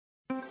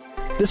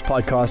This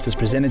podcast is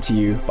presented to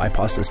you by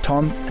Pastors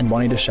Tom and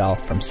Bonnie Deshelle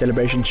from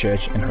Celebration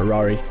Church in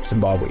Harare,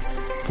 Zimbabwe.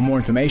 For more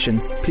information,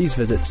 please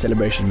visit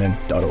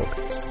celebrationmen.org.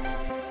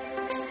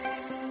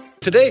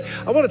 Today,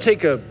 I want to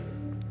take a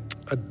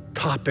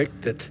topic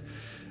that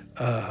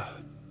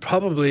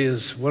probably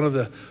is one of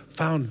the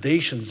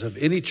foundations of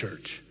any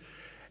church,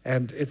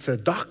 and it's a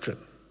doctrine.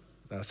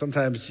 Now,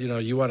 sometimes,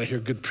 you want to hear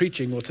good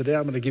preaching. Well, today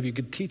I'm going to give you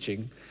good teaching,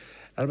 and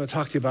I'm going to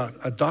talk to you about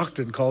a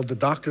doctrine called the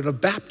doctrine of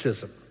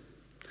baptism.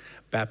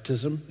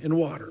 Baptism in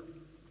water.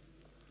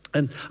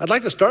 And I'd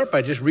like to start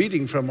by just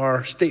reading from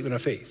our statement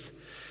of faith.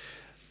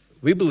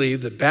 We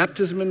believe that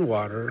baptism in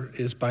water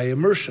is by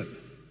immersion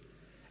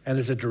and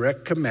is a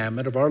direct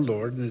commandment of our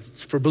Lord, and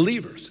it's for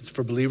believers. It's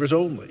for believers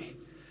only.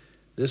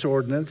 This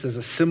ordinance is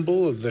a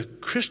symbol of the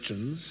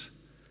Christian's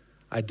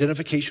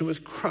identification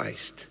with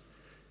Christ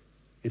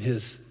in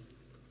his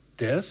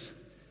death,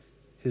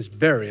 his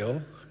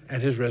burial,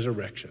 and his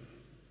resurrection.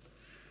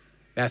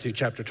 Matthew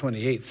chapter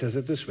 28 says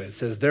it this way. It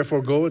says,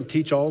 "Therefore go and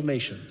teach all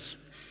nations,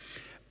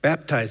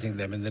 baptizing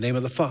them in the name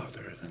of the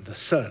Father and the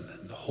Son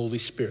and the Holy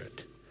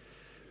Spirit."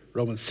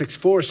 Romans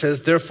 6:4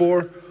 says,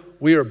 "Therefore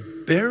we are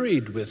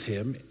buried with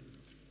him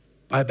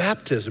by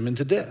baptism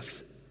into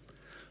death,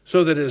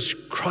 so that as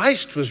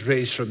Christ was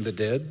raised from the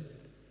dead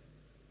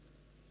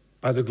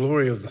by the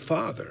glory of the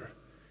Father,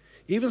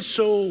 even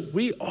so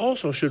we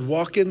also should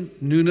walk in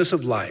newness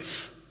of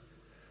life.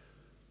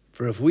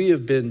 For if we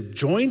have been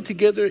joined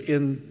together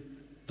in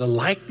the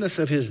likeness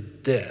of his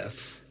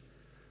death,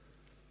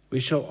 we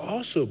shall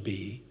also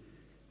be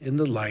in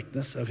the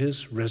likeness of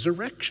his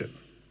resurrection."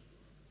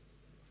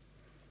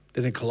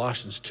 Then in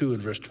Colossians 2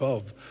 and verse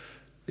 12,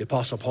 the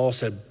Apostle Paul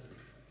said,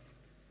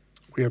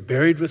 "We are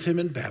buried with him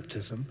in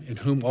baptism, in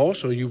whom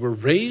also you were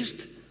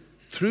raised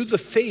through the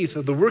faith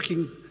of the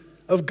working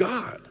of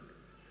God,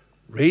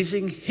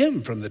 raising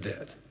him from the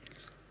dead."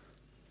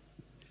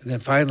 And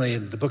then finally,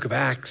 in the book of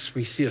Acts,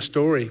 we see a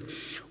story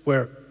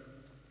where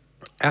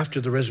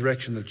after the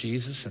resurrection of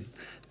Jesus, and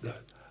the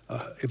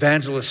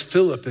evangelist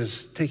Philip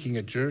is taking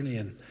a journey,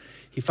 and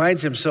he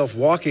finds himself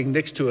walking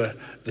next to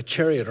the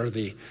chariot or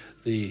the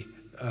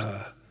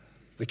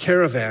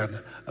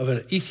caravan of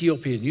an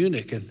Ethiopian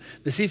eunuch. And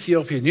this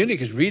Ethiopian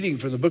eunuch is reading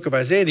from the book of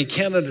Isaiah, and he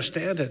can't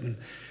understand it. And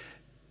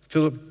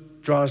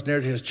Philip draws near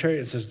to his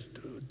chariot and says,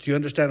 "Do you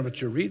understand what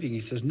you're reading?"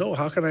 He says, "No,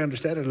 how can I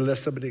understand it unless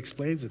somebody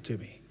explains it to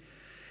me?"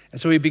 And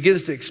so he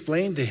begins to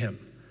explain to him,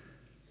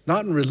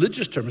 not in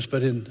religious terms,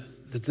 but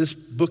that this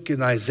book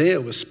in Isaiah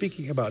was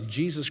speaking about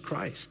Jesus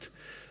Christ,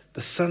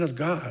 the Son of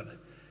God.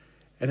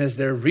 And as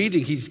they're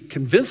reading, he's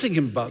convincing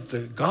him about the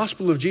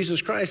gospel of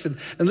Jesus Christ. And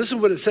listen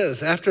to what it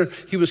says. After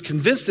he was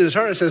convinced in his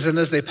heart, it says, "And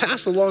as they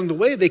passed along the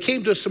way, they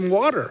came to some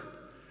water.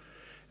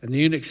 And the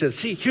eunuch said,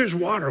 'See, here's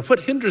water.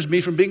 What hinders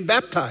me from being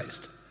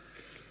baptized?'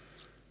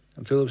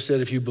 And Philip said,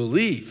 'If you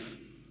believe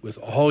with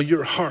all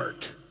your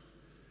heart,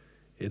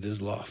 it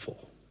is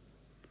lawful.'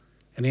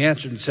 And he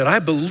answered and said, 'I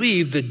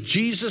believe that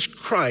Jesus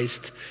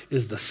Christ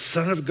is the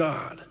Son of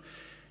God.'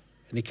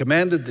 And he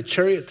commanded the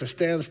chariot to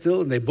stand still,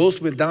 and they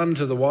both went down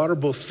into the water,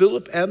 both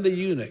Philip and the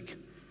eunuch.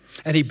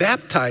 And he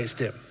baptized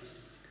him.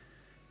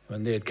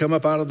 When they had come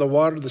up out of the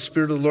water, the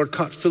Spirit of the Lord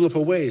caught Philip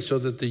away, so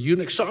that the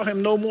eunuch saw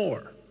him no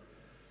more.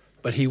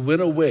 But he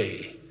went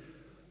away,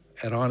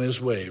 and on his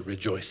way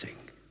rejoicing."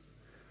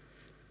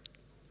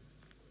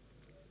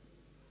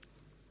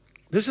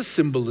 There's a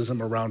symbolism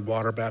around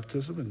water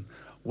baptism, and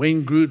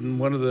Wayne Grudem,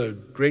 one of the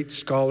great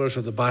scholars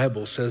of the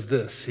Bible, says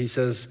this. He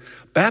says,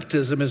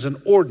 "Baptism is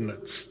an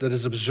ordinance that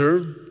is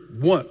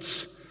observed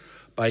once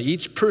by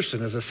each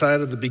person as a sign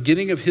of the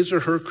beginning of his or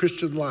her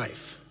Christian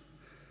life."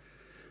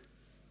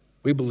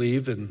 We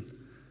believe in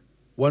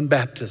one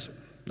baptism.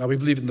 Now, we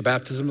believe in the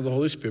baptism of the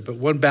Holy Spirit, but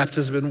one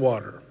baptism in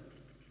water,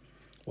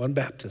 one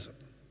baptism,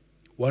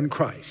 one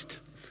Christ,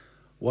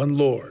 one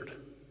Lord.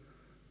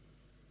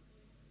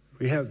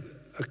 We have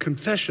a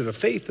confession of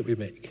faith that we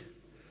make.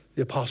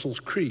 The Apostles'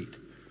 Creed.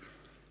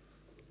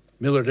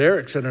 Millard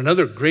Erickson,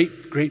 another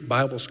great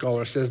Bible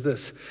scholar, says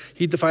this.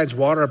 He defines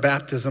water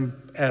baptism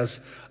as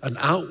an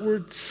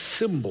outward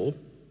symbol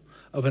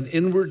of an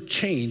inward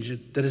change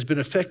that has been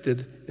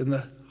effected in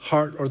the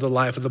heart or the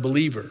life of the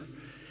believer.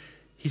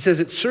 He says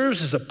it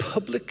serves as a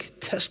public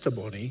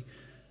testimony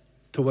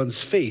to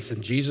one's faith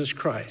in Jesus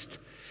Christ.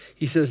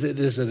 He says it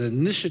is an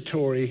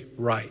initiatory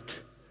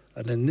rite,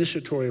 an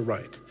initiatory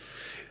rite.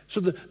 So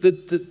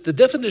the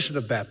definition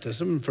of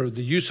baptism, for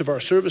the use of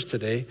our service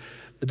today,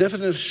 the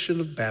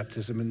definition of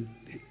baptism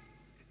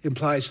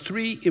implies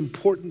three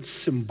important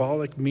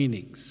symbolic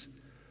meanings.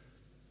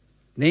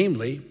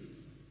 Namely,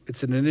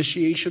 it's an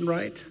initiation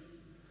rite.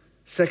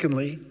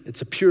 Secondly,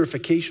 it's a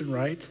purification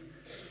rite.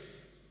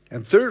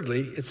 And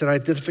thirdly, it's an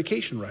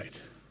identification rite.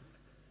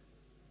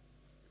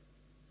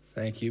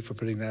 Thank you for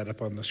putting that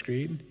up on the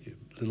screen.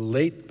 A little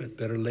late, but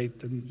better late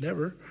than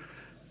never.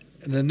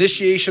 An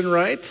initiation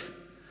rite,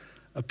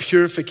 a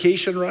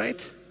purification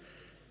rite,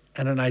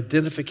 and an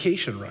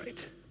identification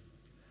rite.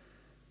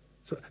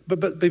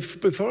 But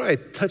before I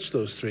touch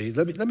those three,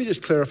 let me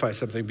just clarify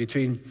something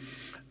between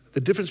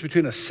the difference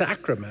between a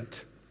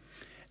sacrament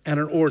and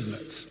an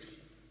ordinance.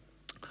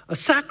 A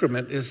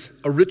sacrament is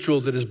a ritual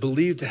that is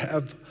believed to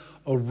have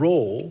a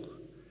role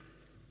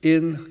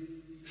in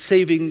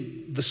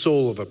saving the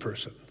soul of a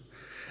person.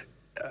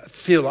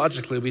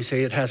 Theologically, we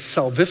say it has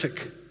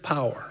salvific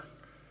power.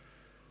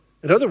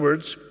 In other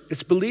words,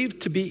 it's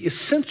believed to be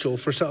essential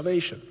for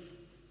salvation.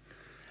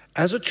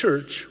 As a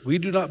church, we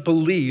do not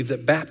believe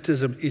that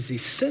baptism is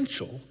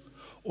essential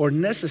or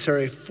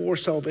necessary for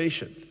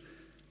salvation.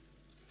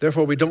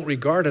 Therefore, we don't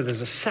regard it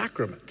as a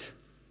sacrament.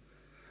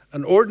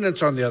 An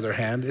ordinance, on the other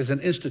hand, is an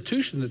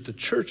institution that the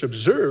church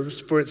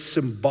observes for its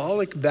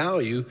symbolic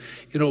value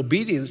in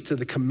obedience to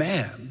the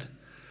command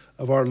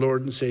of our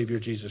Lord and Savior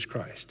Jesus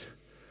Christ.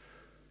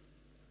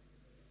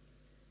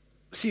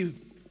 See,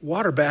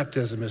 water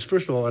baptism is,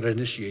 first of all, an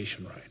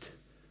initiation rite.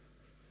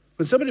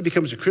 When somebody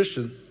becomes a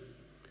Christian,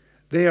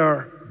 they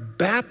are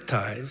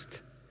baptized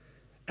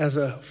as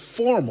a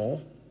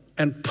formal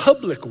and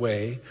public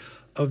way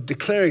of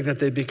declaring that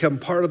they become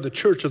part of the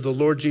church of the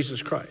Lord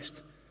Jesus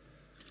Christ.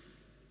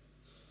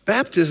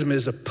 Baptism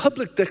is a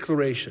public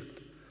declaration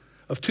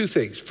of two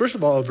things. First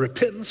of all, of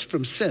repentance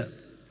from sin.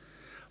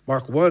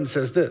 Mark 1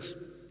 says this,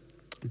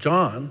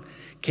 John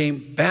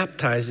came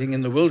baptizing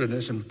in the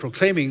wilderness and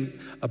proclaiming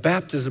a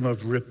baptism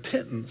of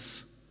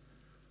repentance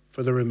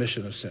for the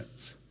remission of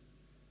sins.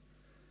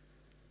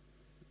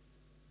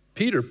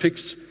 Peter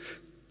picks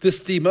this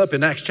theme up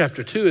in Acts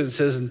chapter 2 and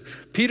says, and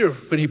Peter,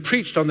 when he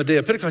preached on the day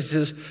of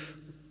Pentecost,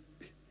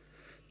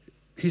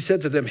 he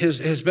said to them,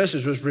 his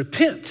message was,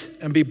 repent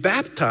and be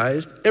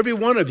baptized, every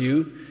one of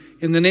you,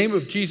 in the name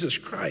of Jesus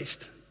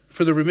Christ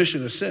for the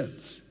remission of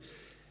sins,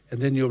 and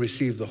then you'll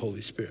receive the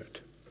Holy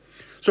Spirit.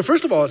 So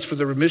first of all, it's for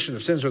the remission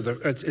of sins, or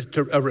it's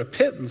a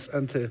repentance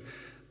unto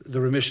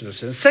the remission of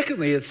sins.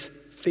 Secondly, it's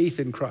faith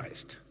in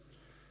Christ.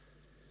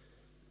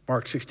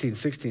 Mark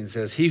 16:16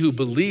 says, he who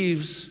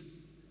believes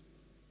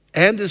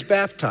and is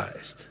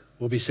baptized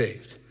will be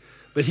saved,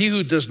 but he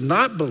who does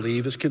not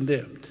believe is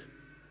condemned.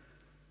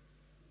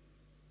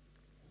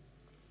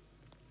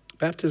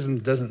 Baptism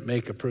doesn't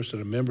make a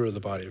person a member of the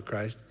body of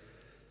Christ.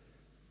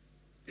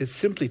 It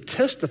simply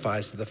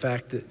testifies to the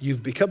fact that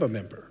you've become a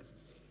member.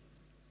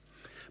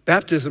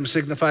 Baptism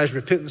signifies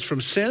repentance from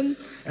sin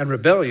and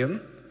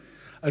rebellion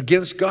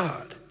against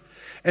God.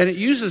 And it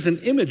uses an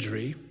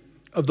imagery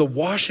of the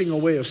washing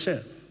away of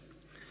sin.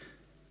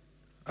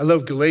 I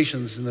love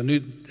Galatians in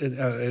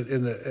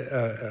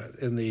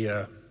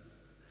the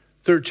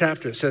third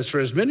chapter. It says, for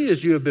as many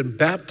as you have been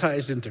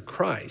baptized into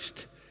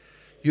Christ,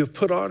 you have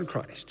put on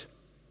Christ.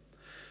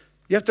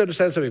 You have to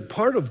understand something.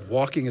 Part of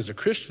walking as a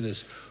Christian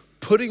is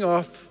putting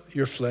off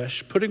your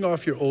flesh, putting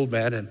off your old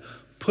man, and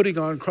putting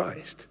on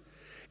Christ.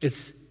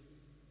 It's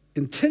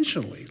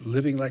intentionally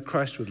living like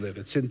Christ would live.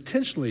 It's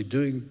intentionally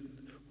doing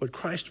what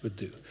Christ would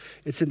do.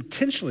 It's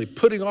intentionally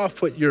putting off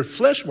what your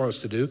flesh wants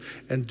to do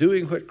and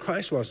doing what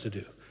Christ wants to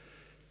do.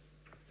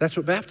 That's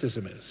what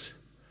baptism is.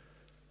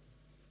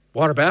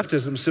 Water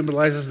baptism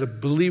symbolizes the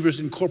believer's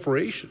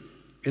incorporation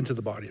into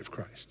the body of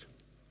Christ.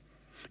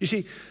 You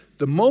see,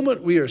 the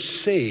moment we are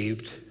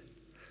saved,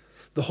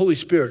 the Holy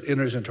Spirit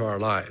enters into our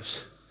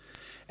lives,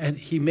 and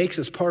he makes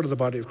us part of the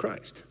body of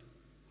Christ.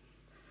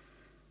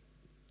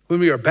 When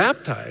we are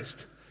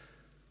baptized,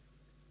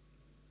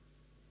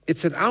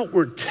 it's an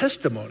outward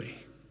testimony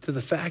to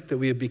the fact that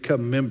we have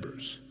become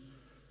members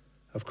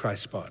of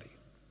Christ's body.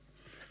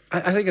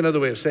 I think another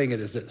way of saying it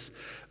is this.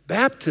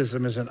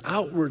 Baptism is an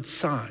outward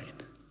sign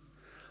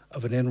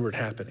of an inward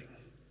happening.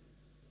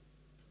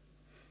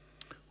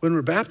 When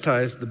we're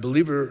baptized, the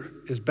believer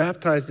is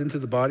baptized into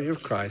the body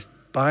of Christ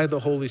by the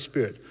Holy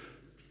Spirit.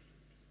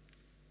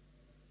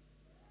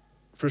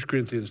 1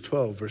 Corinthians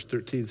 12, verse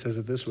 13 says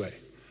it this way.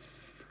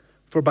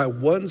 For by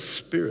one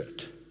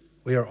Spirit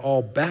we are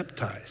all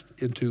baptized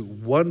into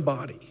one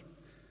body,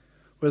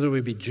 whether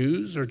we be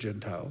Jews or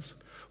Gentiles,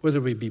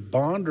 whether we be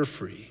bond or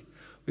free,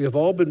 we have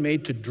all been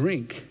made to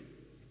drink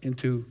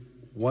into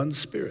one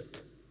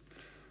Spirit.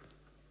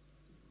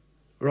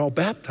 We're all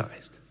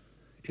baptized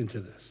into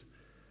this.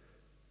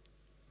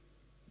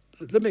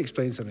 Let me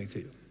explain something to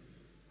you.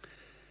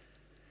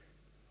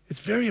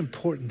 It's very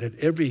important that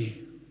every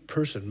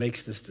person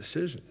makes this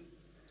decision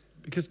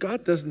because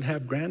God doesn't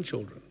have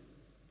grandchildren.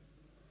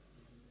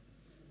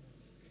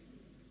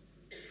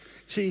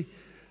 See,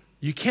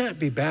 you can't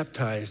be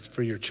baptized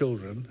for your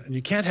children, and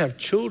you can't have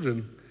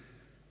children,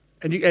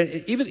 and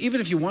even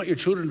if you want your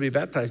children to be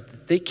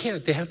baptized, they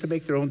can't. They have to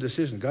make their own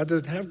decision. God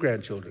doesn't have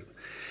grandchildren.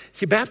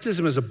 See,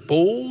 baptism is a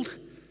bold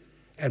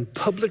and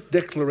public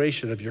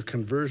declaration of your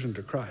conversion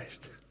to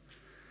Christ.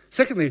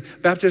 Secondly,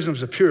 baptism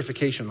is a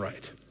purification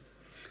rite.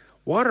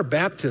 Water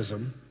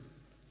baptism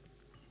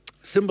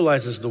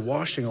symbolizes the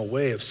washing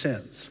away of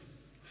sins.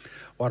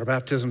 Water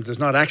baptism does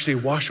not actually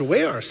wash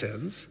away our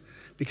sins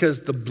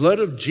because the blood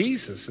of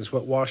Jesus is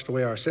what washed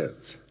away our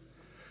sins.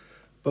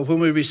 But when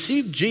we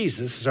receive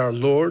Jesus as our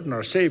Lord and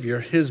our Savior,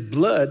 his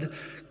blood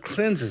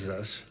cleanses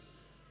us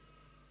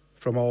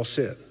from all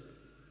sin.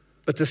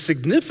 But the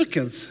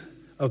significance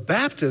of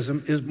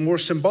baptism is more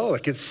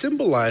symbolic. It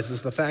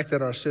symbolizes the fact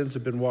that our sins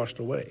have been washed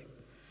away.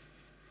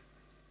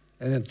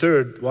 And then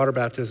third, water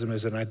baptism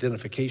is an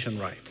identification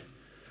rite.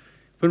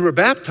 When we're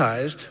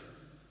baptized,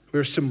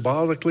 we're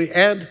symbolically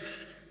and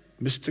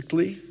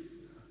mystically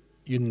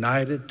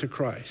united to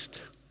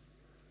Christ.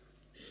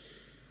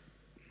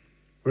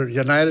 We're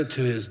united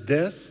to his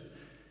death,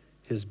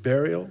 his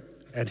burial,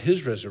 and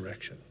his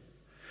resurrection.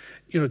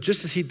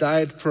 Just as he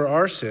died for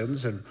our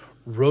sins and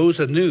rose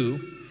anew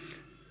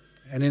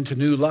and into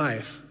new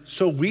life,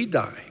 so we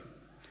die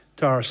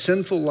to our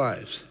sinful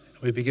lives.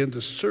 And we begin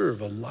to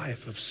serve a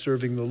life of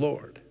serving the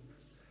Lord.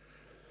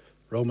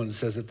 Romans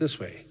says it this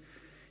way.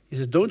 He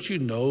says, don't you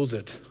know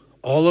that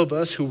all of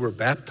us who were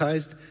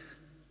baptized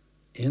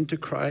into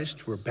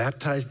Christ were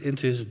baptized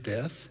into his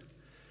death?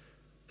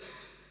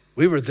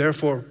 We were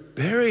therefore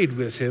buried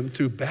with him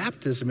through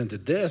baptism into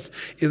death,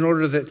 in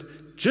order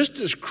that just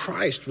as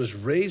Christ was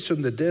raised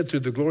from the dead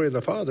through the glory of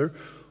the Father,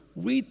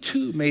 we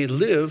too may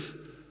live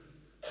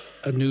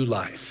a new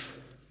life.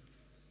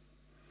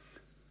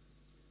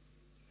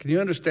 Can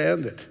you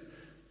understand that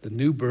the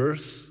new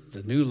birth,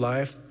 the new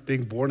life,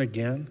 being born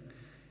again,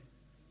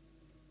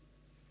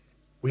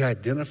 we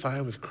identify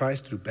with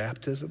Christ through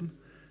baptism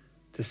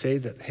to say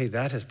that, hey,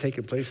 that has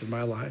taken place in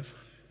my life?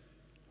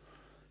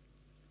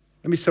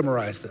 Let me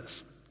summarize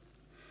this.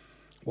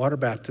 Water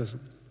baptism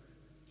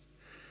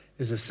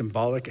is a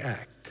symbolic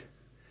act.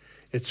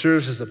 It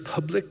serves as a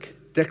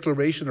public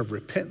declaration of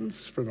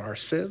repentance from our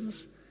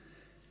sins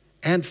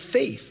and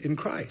faith in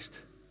Christ.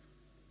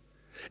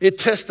 It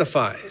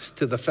testifies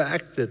to the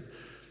fact that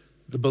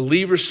the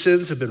believer's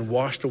sins have been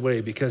washed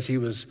away because he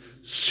was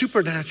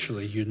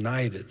supernaturally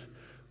united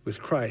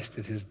with Christ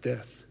in his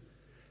death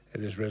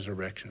and his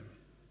resurrection.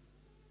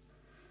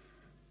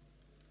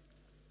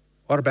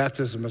 Water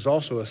baptism is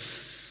also a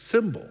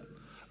symbol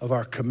of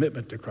our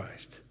commitment to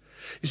Christ.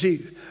 You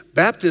see,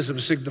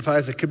 baptism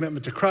signifies a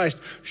commitment to Christ,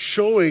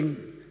 showing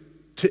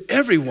to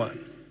everyone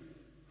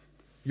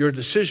your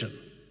decision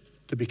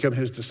to become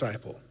his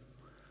disciple.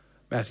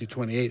 Matthew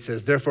 28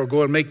 says, therefore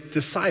go and make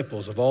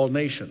disciples of all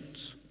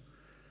nations,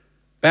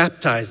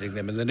 baptizing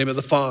them in the name of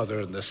the Father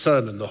and the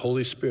Son and the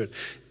Holy Spirit,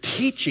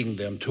 teaching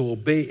them to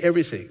obey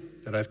everything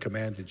that I've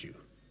commanded you.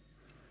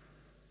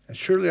 And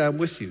surely I'm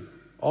with you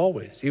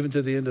always, even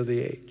to the end of the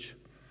age.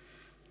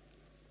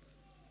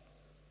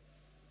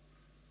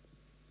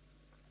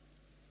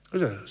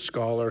 There's a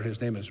scholar,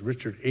 his name is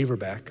Richard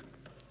Averback,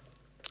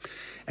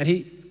 and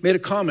he made a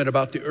comment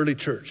about the early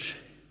church.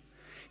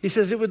 He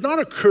says, it would not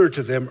occur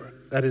to them,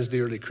 that is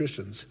the early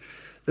Christians,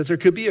 that there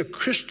could be a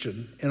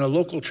Christian in a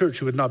local church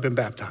who had not been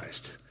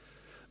baptized.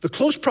 The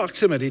close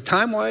proximity,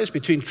 time-wise,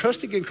 between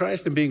trusting in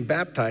Christ and being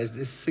baptized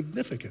is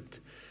significant.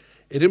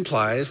 It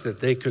implies that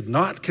they could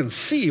not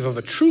conceive of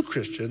a true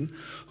Christian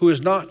who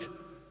is not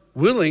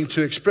willing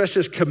to express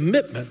his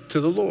commitment to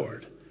the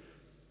Lord.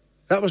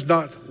 That was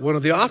not one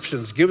of the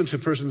options given to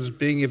persons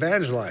being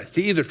evangelized.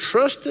 He either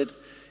trusted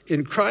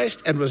in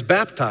Christ and was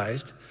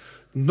baptized,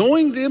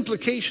 knowing the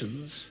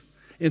implications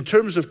in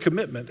terms of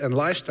commitment and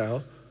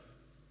lifestyle,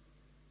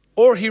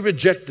 or he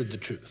rejected the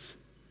truth.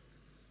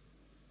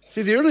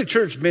 See, the early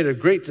church made a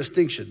great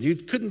distinction. You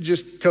couldn't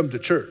just come to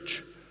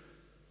church.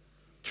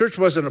 Church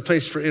wasn't a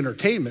place for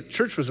entertainment.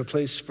 Church was a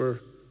place for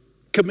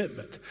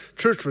commitment.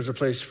 Church was a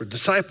place for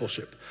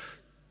discipleship.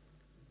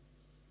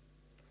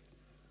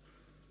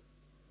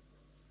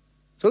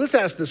 So let's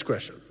ask this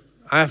question.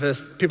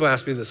 People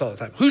ask me this all the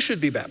time. Who should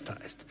be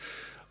baptized?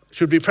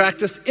 Should we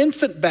practice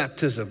infant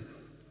baptism,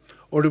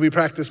 or do we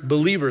practice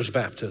believer's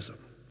baptism?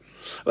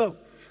 Well,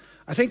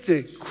 I think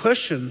the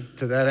question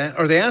to that,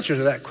 or the answer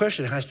to that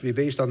question, has to be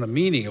based on the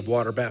meaning of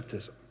water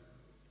baptism.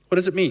 What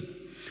does it mean?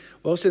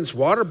 Well, since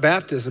water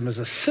baptism is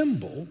a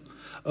symbol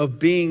of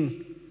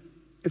the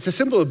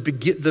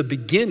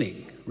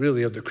beginning,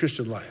 really, of the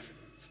Christian life.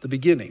 It's the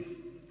beginning.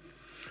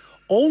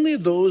 Only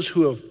those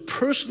who have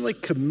personally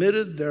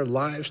committed their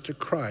lives to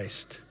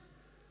Christ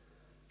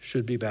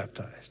should be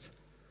baptized.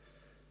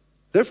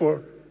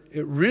 Therefore,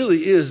 it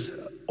really is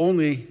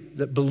only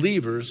that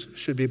believers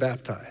should be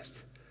baptized.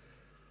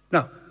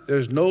 Now,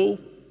 there's no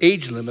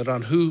age limit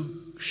on who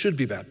should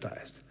be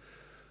baptized.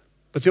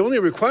 But the only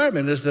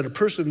requirement is that a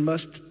person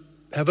must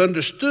have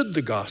understood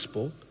the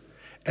gospel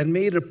and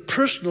made a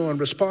personal and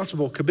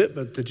responsible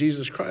commitment to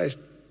Jesus Christ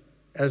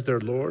as their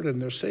Lord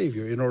and their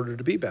Savior in order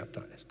to be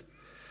baptized.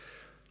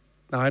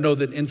 Now, I know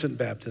that infant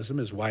baptism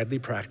is widely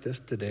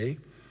practiced today,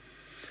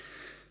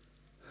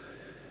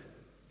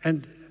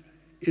 and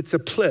it's a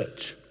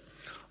pledge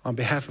on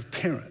behalf of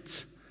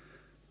parents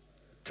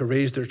to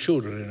raise their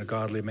children in a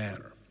godly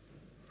manner.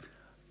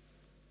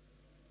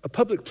 A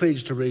public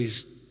pledge to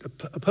raise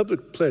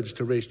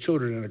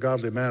children in a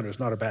godly manner is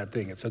not a bad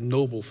thing. It's a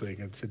noble thing.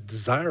 It's a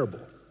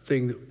desirable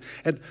thing.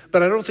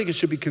 But I don't think it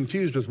should be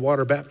confused with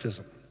water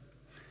baptism.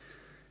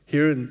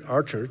 Here in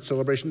our church,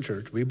 Celebration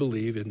Church, we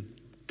believe in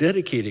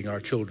dedicating our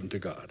children to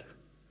God.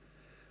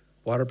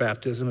 Water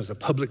baptism is a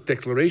public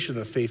declaration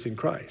of faith in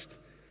Christ.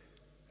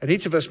 And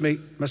each of us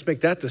must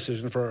make that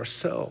decision for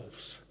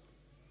ourselves.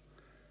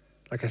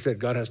 Like I said,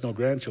 God has no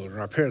grandchildren.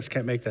 Our parents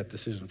can't make that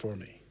decision for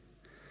me.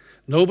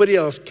 Nobody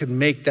else can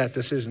make that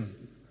decision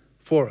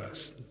for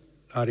us.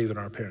 not even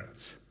our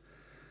parents.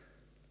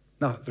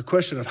 Now, the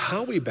question of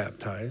how we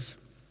baptize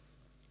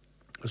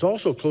is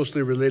also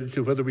closely related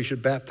to whether we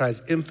should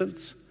baptize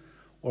infants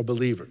or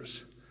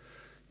believers.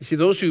 You see,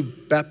 those who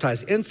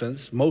baptize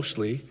infants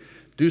mostly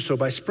do so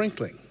by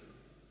sprinkling,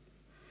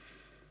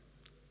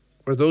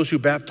 where those who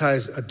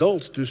baptize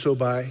adults do so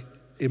by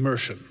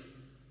immersion.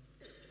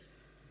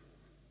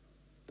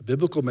 The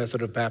biblical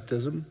method of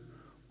baptism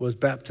was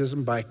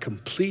baptism by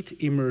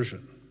complete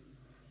immersion.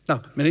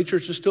 Now, many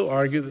churches still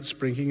argue that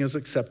sprinkling is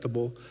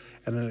acceptable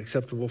and an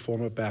acceptable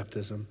form of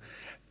baptism,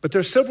 but there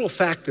are several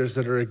factors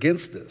that are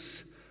against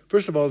this.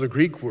 First of all, the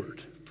Greek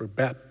word for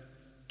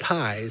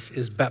baptize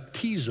is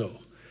baptizo,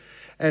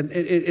 and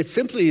it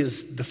simply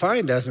is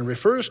defined as and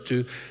refers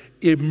to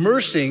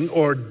immersing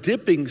or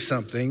dipping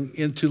something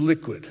into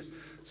liquid,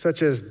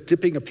 such as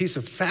dipping a piece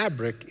of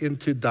fabric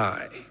into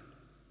dye.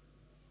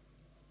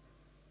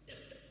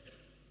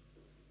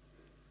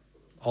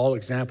 All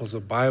examples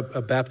of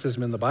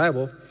baptism in the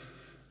Bible,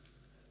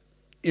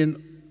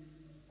 in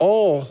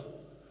all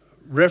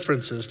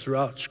references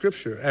throughout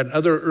Scripture and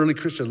other early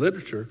Christian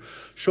literature,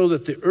 show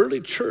that the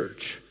early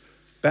church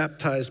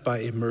baptized by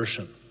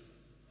immersion.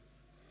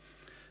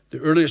 The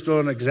earliest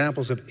known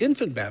examples of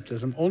infant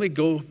baptism only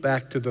go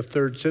back to the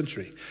 3rd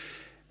century.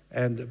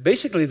 And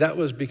basically that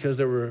was because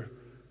there were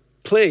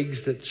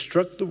plagues that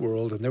struck the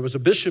world, and there was a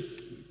bishop,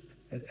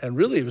 and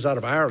really it was out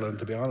of Ireland,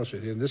 to be honest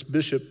with you, and this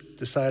bishop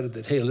decided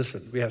that, hey,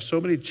 listen, we have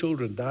so many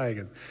children dying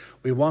and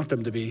we want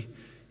them to be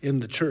in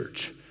the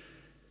church.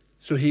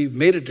 So he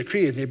made a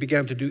decree and they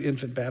began to do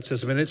infant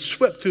baptism, and it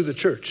swept through the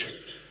church.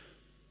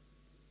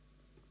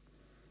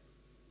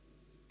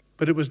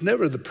 But it was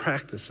never the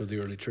practice of the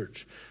early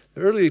church.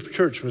 The early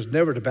church was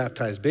never to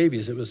baptize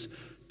babies, it was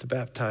to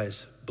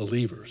baptize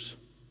believers.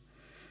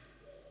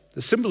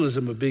 The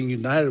symbolism of being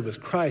united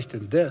with Christ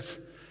in death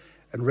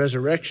and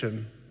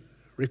resurrection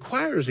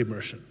requires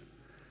immersion,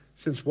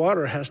 since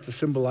water has to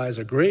symbolize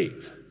a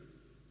grave.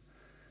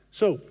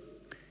 So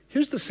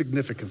here's the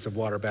significance of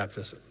water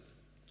baptism.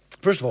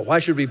 First of all, why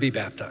should we be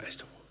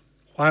baptized?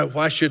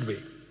 Why should we?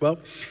 Well,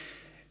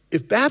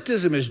 if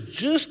baptism is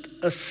just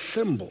a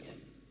symbol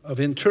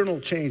of internal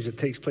change that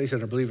takes place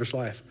in a believer's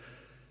life,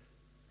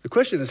 the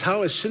question is,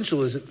 how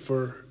essential is it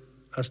for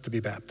us to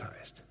be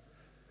baptized?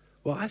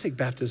 Well, I think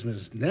baptism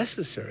is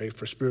necessary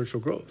for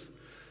spiritual growth,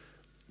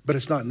 but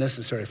it's not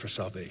necessary for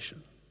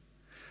salvation.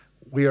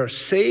 We are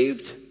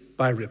saved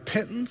by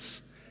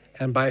repentance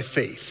and by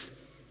faith,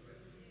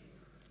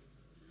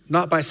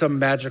 not by some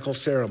magical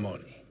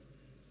ceremony.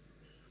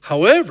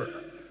 However,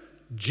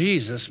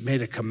 Jesus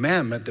made a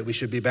commandment that we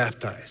should be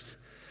baptized.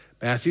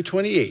 Matthew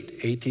 28,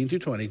 18 through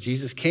 20,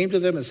 Jesus came to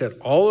them and said,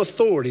 all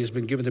authority has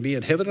been given to me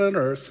in heaven and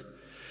on earth.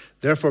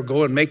 Therefore,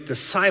 go and make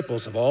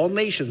disciples of all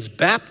nations,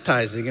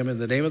 baptizing them in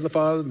the name of the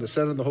Father and the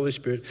Son and the Holy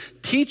Spirit,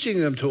 teaching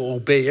them to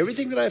obey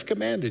everything that I've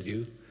commanded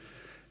you.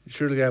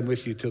 Surely I'm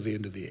with you till the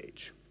end of the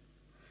age.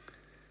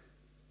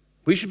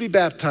 We should be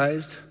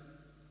baptized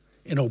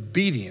in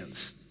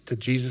obedience to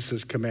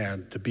Jesus'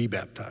 command to be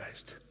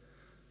baptized.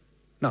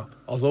 Now,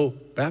 although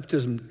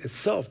baptism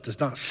itself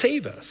does not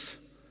save us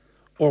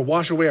or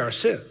wash away our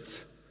sins,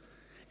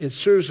 it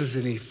serves as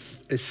an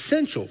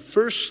essential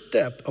first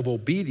step of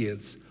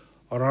obedience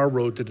on our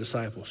road to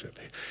discipleship.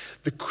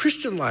 The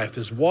Christian life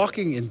is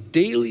walking in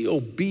daily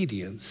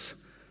obedience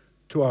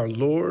to our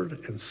Lord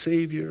and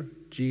Savior,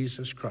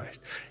 Jesus Christ.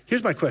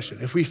 Here's my question.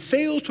 If we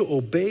fail to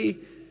obey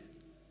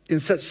in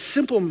such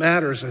simple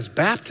matters as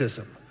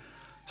baptism,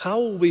 how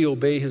will we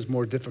obey his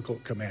more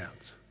difficult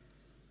commands?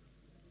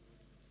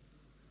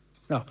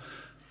 Now,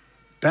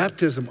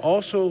 baptism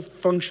also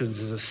functions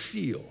as a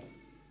seal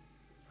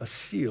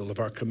of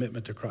our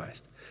commitment to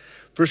Christ.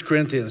 1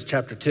 Corinthians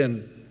chapter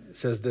 10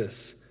 says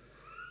this,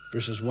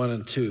 verses 1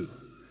 and 2.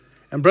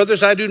 And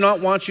brothers, I do not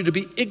want you to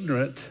be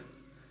ignorant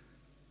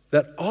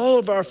that all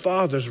of our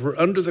fathers were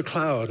under the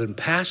cloud and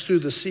passed through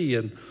the sea,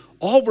 and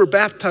all were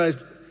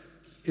baptized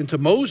into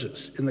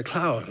Moses in the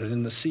cloud and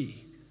in the sea.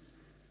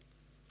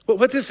 Well,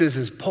 what this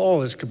is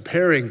Paul is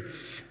comparing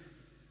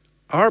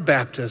our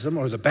baptism,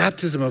 or the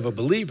baptism of a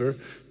believer,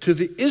 to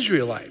the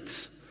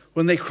Israelites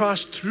when they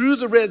crossed through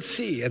the Red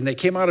Sea and they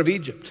came out of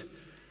Egypt.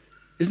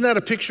 Isn't that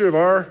a picture of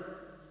our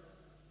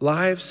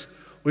lives?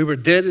 We were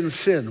dead in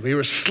sin. We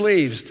were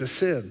slaves to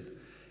sin.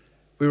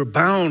 We were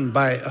bound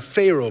by a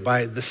Pharaoh,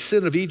 by the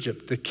sin of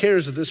Egypt, the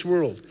cares of this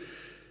world.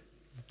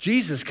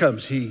 Jesus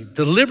comes. He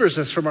delivers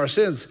us from our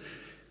sins.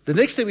 The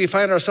next thing we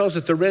find ourselves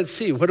at the Red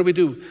Sea. What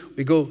do?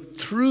 We go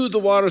through the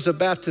waters of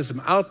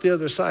baptism, out the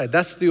other side.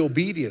 That's the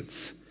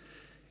obedience.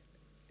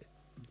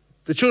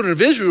 The children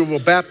of Israel were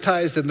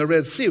baptized in the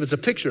Red Sea. It was a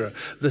picture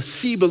of the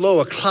sea below,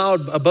 a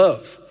cloud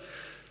above.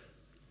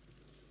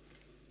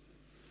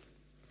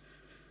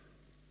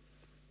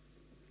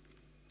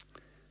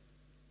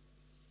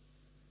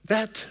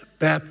 That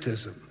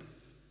baptism,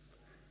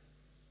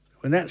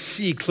 when that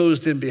sea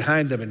closed in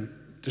behind them and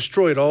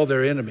destroyed all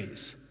their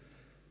enemies,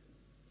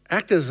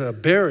 acted as a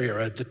barrier,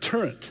 a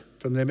deterrent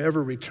from them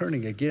ever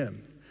returning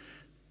again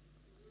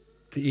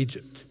to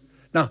Egypt.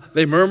 Now,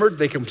 they murmured,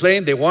 they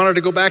complained, they wanted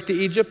to go back to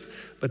Egypt,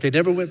 but they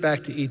never went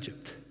back to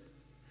Egypt.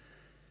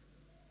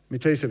 Let me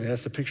tell you something,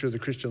 that's the picture of the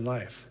Christian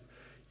life.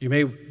 You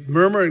may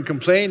murmur and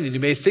complain, and you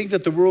may think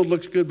that the world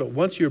looks good, but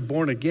once you're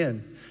born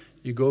again,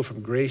 you go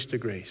from grace to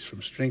grace,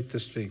 from strength to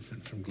strength,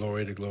 and from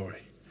glory to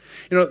glory.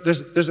 You know,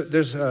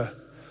 there's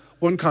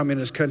one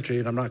communist country,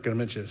 and I'm not going to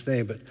mention its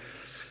name, but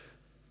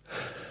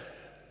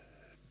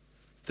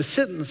the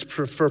sentence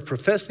for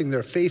professing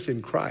their faith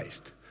in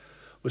Christ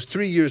was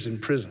 3 years in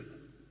prison.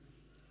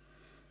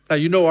 Now,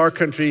 you know our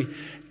country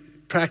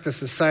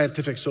practices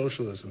scientific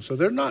socialism, so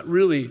they're not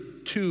really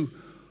too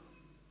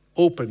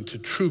open to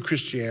true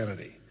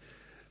Christianity.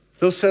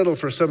 They'll settle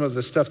for some of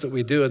the stuff that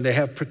we do, and they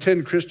have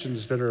pretend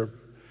Christians that are,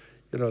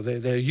 you know,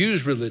 they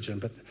use religion.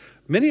 But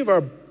many of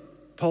our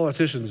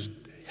politicians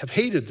have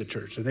hated the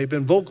church, and they've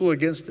been vocal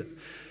against it.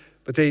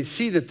 But they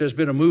see that there's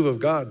been a move of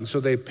God, and so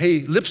they pay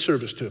lip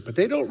service to it. But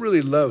they don't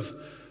really love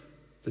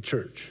the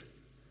church.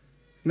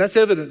 And that's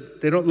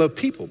evident. They don't love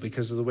people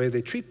because of the way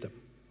they treat them.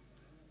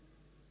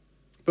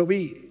 But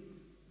we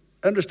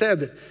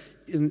understand that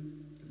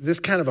in this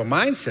kind of a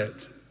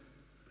mindset,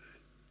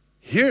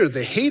 here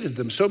they hated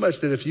them so much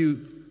that if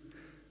you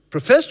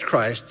professed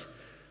Christ,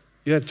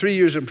 you had 3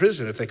 years in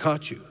prison if they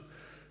caught you.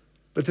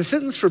 But the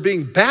sentence for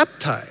being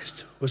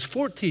baptized was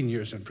 14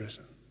 years in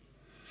prison.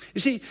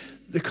 You see,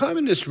 the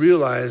communists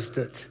realized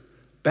that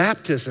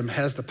baptism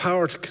has the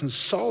power to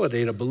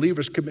consolidate a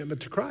believer's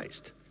commitment to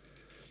Christ.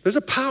 There's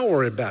a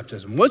power in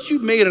baptism. Once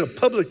you've made a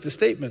public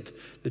statement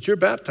that you're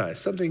baptized,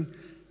 something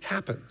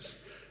happens.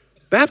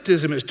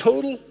 Baptism is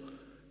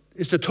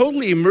to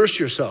totally immerse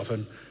yourself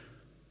and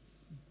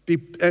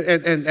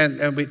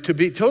to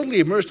be totally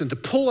immersed and to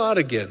pull out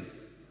again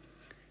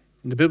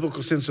in the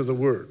biblical sense of the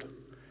word.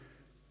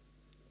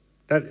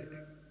 That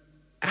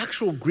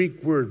actual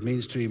Greek word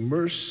means to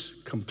immerse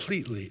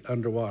completely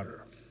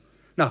underwater.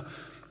 Now,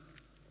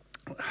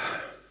 there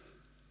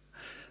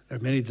are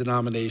many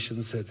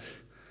denominations that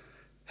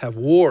have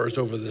wars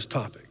over this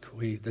topic.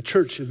 The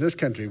church in this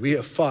country, we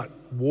have fought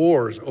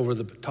wars over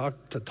the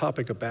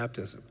topic of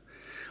baptism.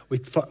 We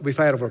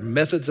fight over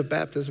methods of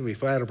baptism. We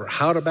fight over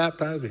how to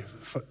baptize,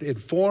 in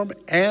form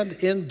and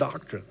in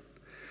doctrine.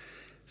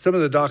 Some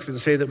of the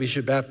doctrines say that we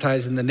should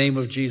baptize in the name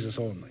of Jesus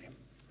only.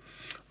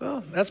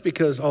 Well, that's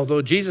because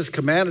although Jesus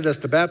commanded us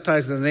to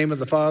baptize in the name of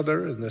the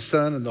Father and the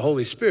Son and the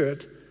Holy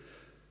Spirit,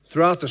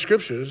 throughout the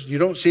scriptures, you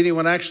don't see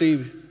anyone actually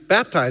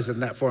baptized in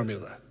that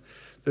formula.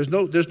 There's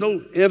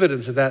no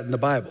evidence of that in the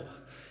Bible.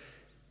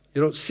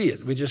 You don't see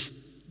it. We just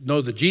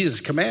know that Jesus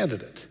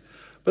commanded it.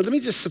 But let me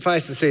just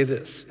suffice to say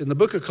this. In the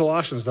book of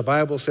Colossians, the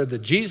Bible said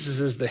that Jesus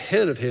is the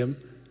head of him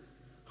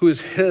who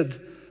is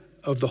head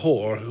of the whole,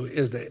 or who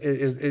is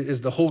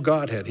the whole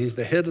Godhead. He's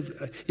the head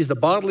he's the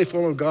bodily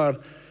form of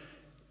God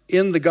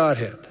in the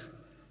Godhead.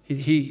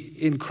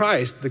 In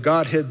Christ, the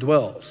Godhead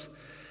dwells.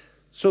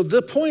 So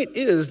the point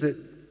is that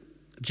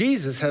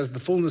Jesus has the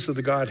fullness of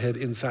the Godhead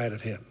inside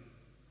of him.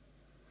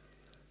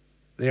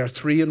 They are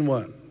 3 in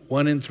 1,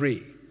 1 in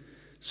 3.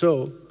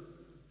 So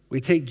we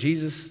take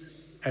Jesus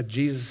at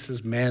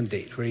Jesus'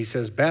 mandate, where he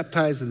says,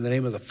 baptize in the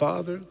name of the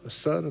Father, the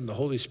Son, and the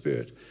Holy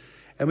Spirit.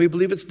 And we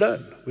believe it's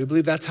done. We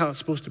believe that's how it's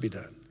supposed to be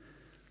done.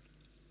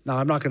 Now,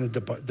 I'm not going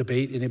to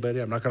debate anybody.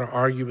 I'm not going to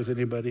argue with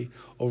anybody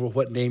over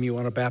what name you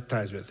want to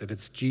baptize with, if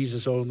it's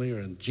Jesus only or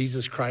in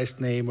Jesus Christ's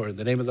name or in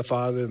the name of the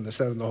Father and the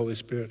Son and the Holy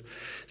Spirit.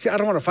 See, I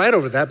don't want to fight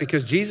over that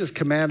because Jesus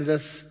commanded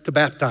us to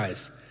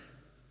baptize.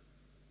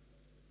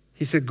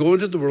 He said, go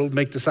into the world,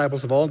 make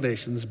disciples of all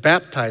nations,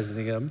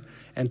 baptizing them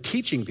and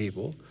teaching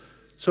people.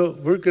 So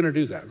we're going to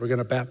do that. We're going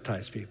to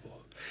baptize people.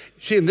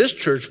 See, in this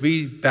church,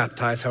 we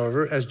baptize,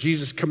 however, as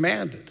Jesus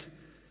commanded,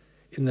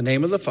 in the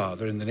name of the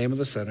Father, in the name of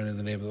the Son, and in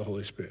the name of the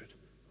Holy Spirit.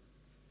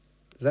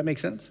 Does that make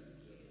sense?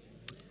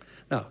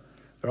 Now,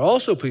 there are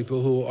also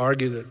people who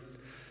argue that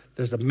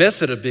there's a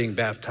method of being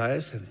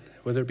baptized, and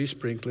whether it be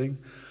sprinkling,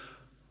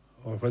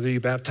 or whether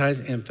you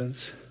baptize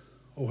infants,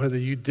 or whether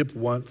you dip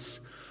once,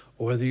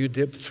 or whether you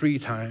dip 3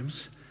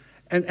 times.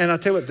 And I'll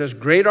tell you what, there's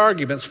great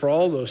arguments for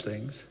all those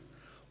things.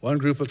 One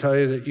group will tell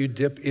you that you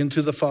dip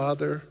into the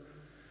Father,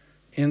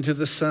 into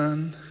the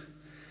Son,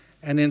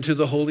 and into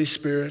the Holy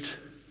Spirit.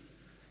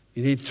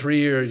 You need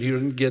 3 or you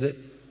didn't get it.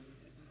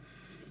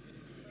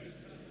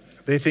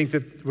 They think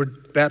that we're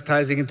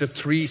baptizing into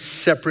 3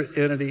 separate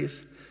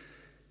entities.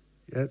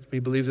 Yet we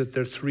believe that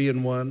they're 3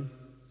 in 1.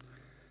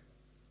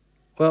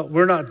 Well,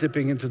 we're not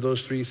dipping into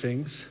those 3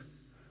 things.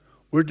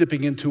 We're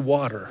dipping into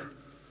water.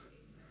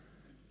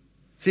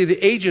 See,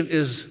 the agent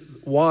is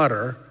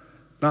water,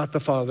 not the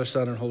Father,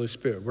 Son, and Holy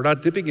Spirit. We're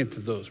not dipping into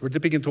those. We're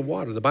dipping into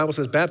water. The Bible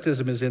says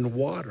baptism is in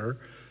water,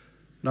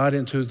 not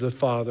into the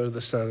Father, the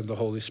Son, and the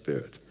Holy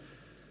Spirit.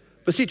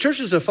 But see,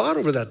 churches have fought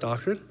over that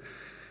doctrine.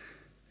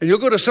 And you'll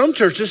go to some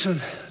churches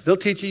and they'll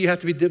teach you have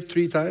to be dipped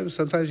 3 times.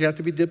 Sometimes you have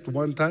to be dipped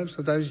 1 time.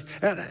 Sometimes,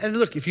 and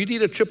look, if you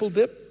need a triple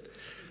dip,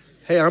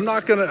 hey, I'm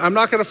not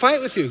gonna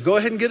fight with you. Go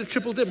ahead and get a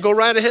triple dip. Go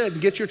right ahead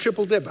and get your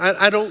triple dip.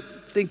 I don't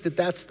think that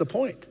that's the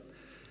point.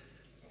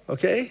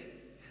 Okay?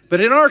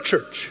 But in our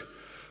church,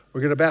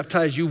 we're going to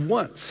baptize you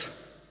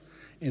once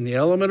in the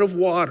element of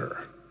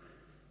water.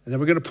 And And then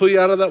we're going to pull you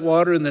out of that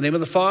water in the name of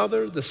the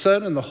Father, the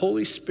Son, and the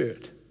Holy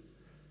Spirit.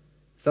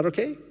 Is that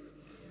okay?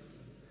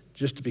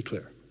 Just to be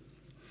clear.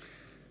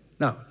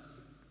 Now,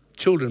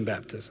 children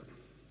baptism.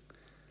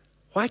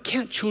 Why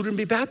can't children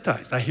be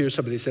baptized? I hear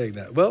somebody saying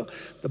that. Well,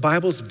 the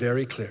Bible's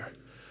very clear.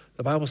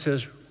 The Bible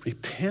says,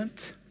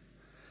 repent,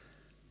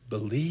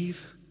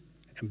 believe,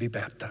 and be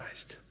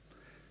baptized.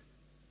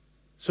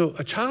 So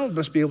a child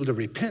must be able to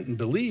repent and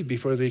believe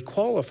before they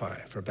qualify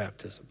for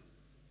baptism.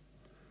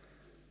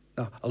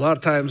 Now, a lot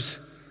of times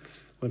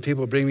when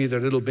people bring me their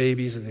little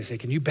babies and they say,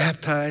 can you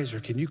baptize or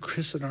can you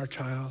christen our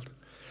child?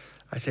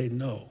 I say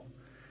no,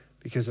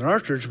 because in our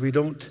church we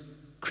don't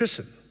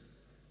christen,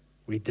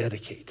 we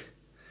dedicate.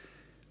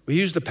 We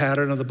use the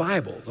pattern of the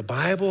Bible. The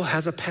Bible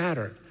has a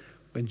pattern.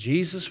 When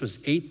Jesus was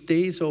 8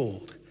 days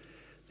old,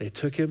 they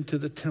took him to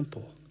the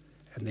temple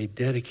and they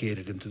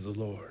dedicated him to the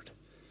Lord.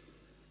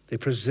 They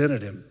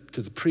presented him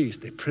to the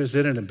priest. They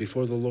presented him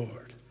before the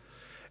Lord.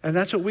 And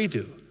that's what we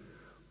do.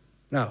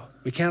 Now,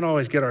 we can't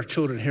always get our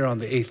children here on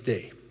the 8th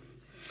day.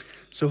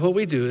 So what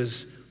we do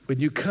is when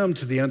you come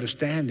to the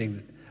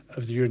understanding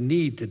of your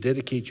need to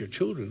dedicate your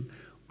children,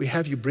 we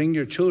have you bring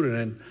your children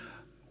and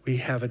we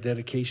have a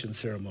dedication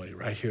ceremony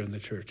right here in the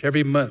church.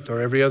 Every month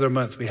or every other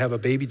month, we have a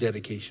baby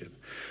dedication.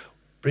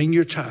 Bring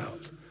your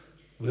child.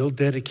 We'll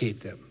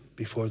dedicate them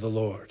before the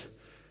Lord.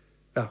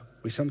 Now,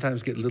 we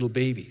sometimes get little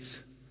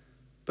babies,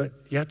 but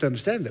you have to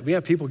understand that we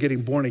have people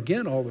getting born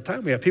again all the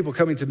time. We have people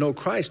coming to know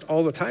Christ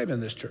all the time in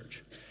this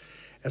church.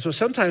 And so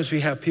sometimes we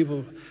have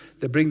people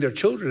that bring their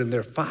children and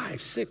they're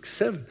 5, 6,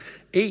 7,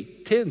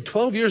 8, 10,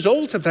 12 years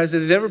old sometimes,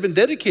 and they've never been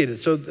dedicated.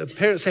 So the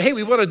parents say, hey,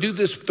 we want to do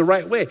this the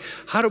right way.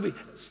 How do we?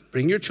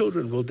 Bring your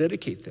children, we'll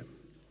dedicate them.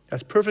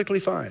 That's perfectly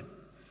fine.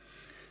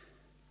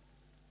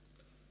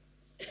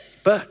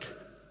 But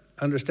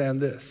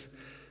understand this,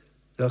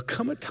 there'll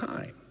come a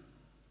time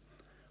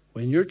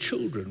when your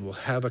children will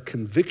have a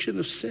conviction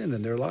of sin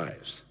in their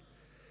lives.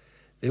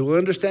 They will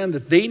understand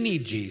that they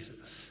need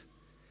Jesus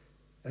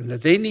and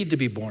that they need to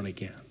be born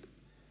again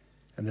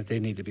and that they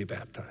need to be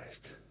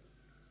baptized.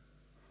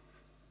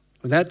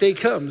 When that day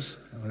comes,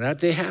 when that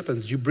day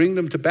happens, you bring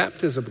them to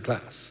baptism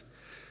class,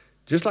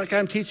 just like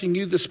I'm teaching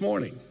you this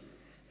morning,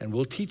 and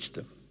we'll teach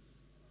them.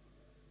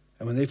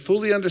 And when they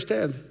fully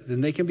understand,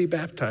 then they can be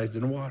baptized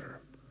in water.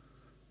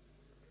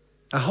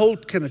 Now, how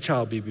old can a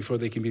child be before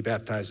they can be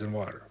baptized in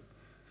water?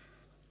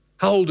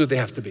 How old do they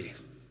have to be?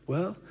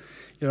 Well,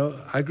 you know,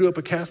 I grew up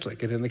a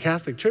Catholic, and in the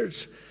Catholic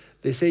Church,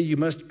 they say you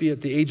must be at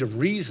the age of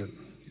reason.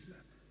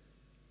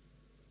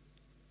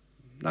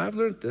 Now, I've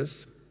learned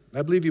this.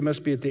 I believe you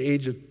must be at the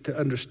age to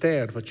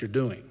understand what you're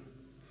doing.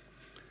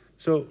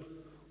 So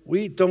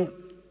we don't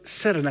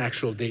set an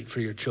actual date for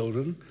your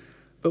children,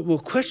 but we'll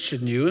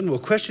question you and we'll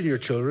question your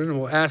children and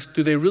we'll ask,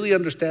 do they really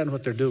understand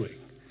what they're doing?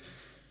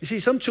 You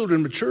see, some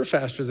children mature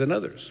faster than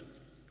others.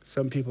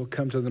 Some people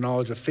come to the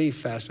knowledge of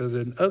faith faster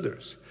than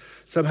others.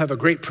 Some have a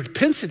great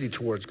propensity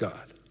towards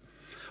God.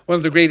 One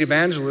of the great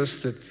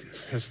evangelists that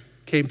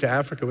came to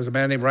Africa was a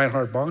man named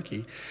Reinhard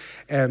Bonnke,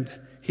 and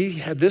he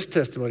had this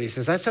testimony. He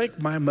says, I thank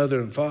my mother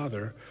and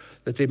father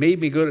that they made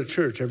me go to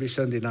church every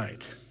Sunday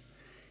night.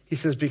 He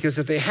says, because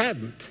if they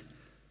hadn't,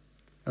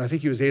 and I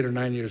think he was 8 or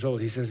 9 years old,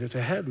 he says, if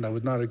they hadn't, I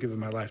would not have given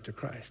my life to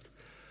Christ.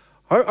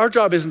 Our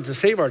job isn't to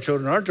save our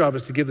children. Our job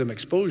is to give them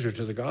exposure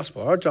to the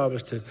gospel. Our job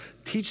is to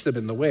teach them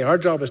in the way. Our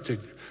job is to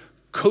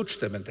coach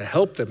them and to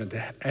help them and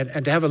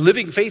to have a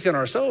living faith in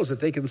ourselves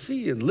that they can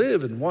see and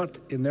live and want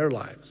in their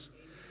lives.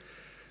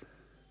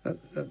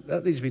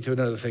 That leads me to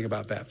another thing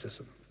about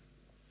baptism.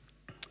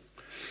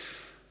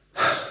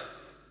 I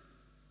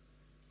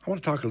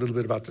want to talk a little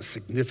bit about the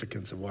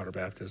significance of water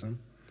baptism.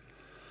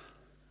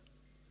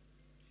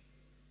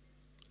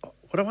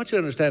 What I want you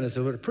to understand is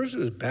that when a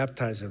person is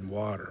baptized in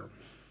water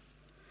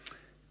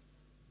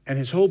and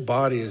his whole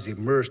body is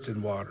immersed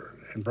in water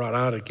and brought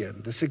out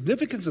again, the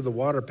significance of the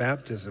water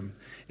baptism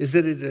is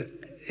that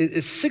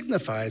it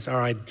signifies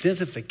our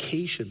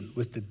identification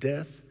with the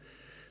death,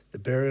 the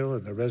burial,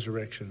 and the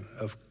resurrection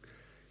of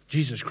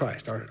Jesus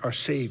Christ, our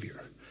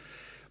Savior.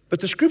 But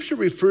the scripture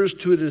refers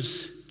to it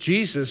as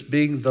Jesus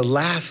being the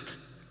last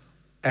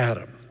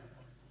Adam.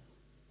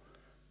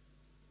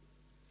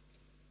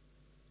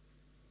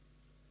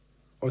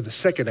 Or the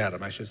second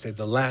Adam, I should say,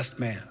 the last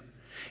man.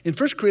 In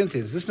 1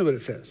 Corinthians, listen to what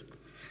it says.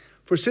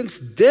 For since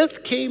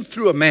death came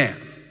through a man,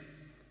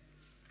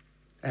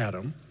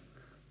 Adam,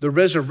 the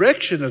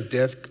resurrection of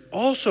death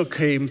also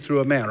came through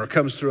a man, or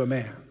comes through a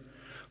man.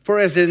 For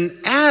as in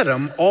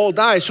Adam all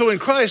die, so in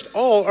Christ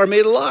all are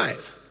made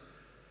alive.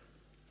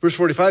 Verse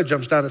 45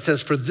 jumps down. It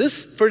says, for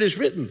it is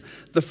written,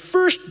 the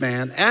first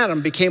man,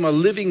 Adam, became a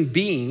living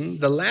being.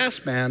 The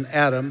last man,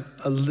 Adam,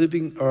 a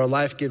living or a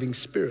life-giving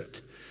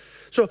spirit.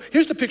 So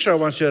here's the picture I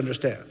want you to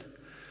understand.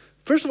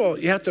 First of all,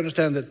 you have to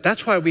understand that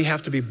that's why we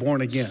have to be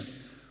born again.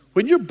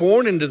 When you're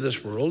born into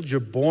this world, you're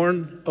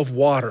born of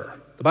water.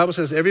 The Bible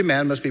says every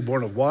man must be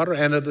born of water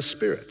and of the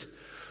Spirit.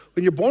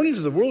 When you're born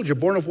into the world, you're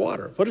born of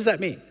water. What does that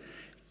mean?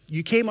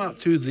 You came out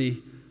through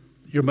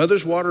your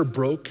mother's water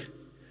broke.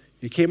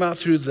 You came out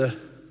through the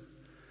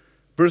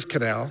birth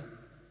canal.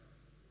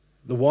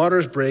 The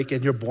waters break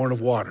and you're born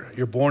of water.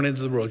 You're born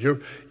into the world.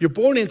 You're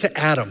born into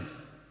Adam.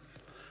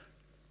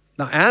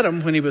 Now,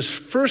 Adam, when he was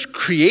first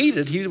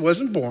created, he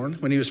wasn't born.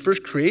 When he was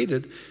first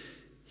created,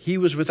 he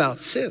was without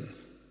sin.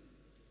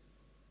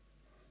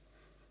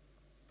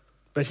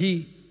 But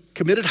he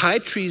committed high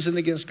treason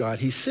against God.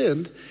 He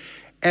sinned,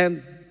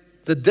 and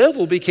the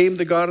devil became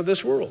the god of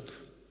this world.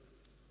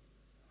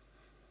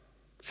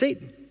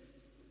 Satan.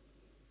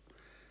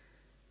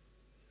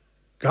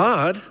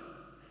 God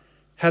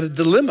had a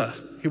dilemma.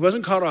 He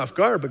wasn't caught off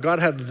guard, but God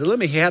had a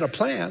dilemma. He had a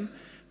plan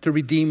to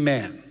redeem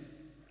man.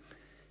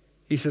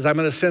 He says, I'm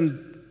going to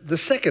send the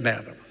second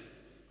Adam,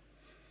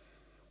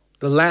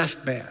 the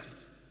last man.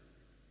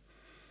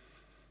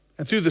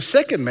 And through the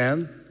second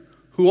man,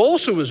 who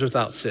also was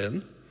without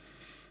sin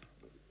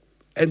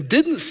and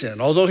didn't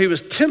sin, although he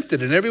was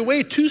tempted in every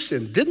way to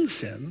sin, didn't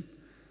sin,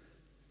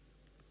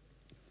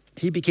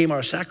 he became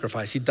our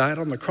sacrifice. He died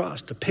on the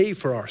cross to pay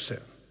for our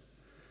sin.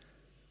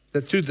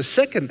 That through the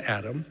second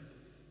Adam,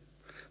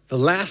 the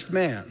last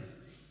man,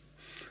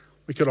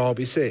 we could all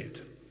be saved.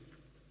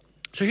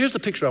 So here's the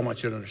picture I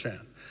want you to understand.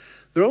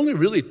 There are only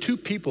really two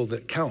people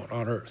that count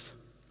on earth,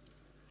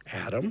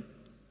 Adam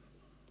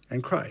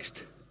and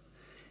Christ.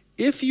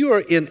 If you are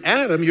in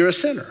Adam, you're a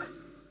sinner.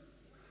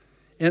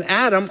 In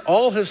Adam,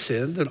 all have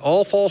sinned and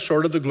all fall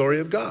short of the glory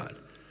of God.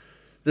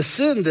 The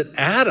sin that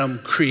Adam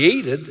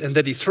created and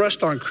that he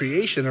thrust on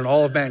creation and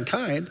all of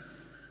mankind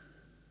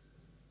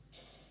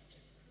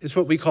is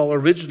what we call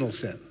original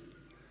sin.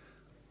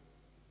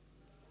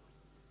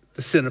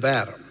 The sin of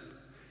Adam.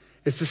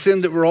 It's the sin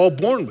that we're all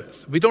born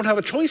with. We don't have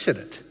a choice in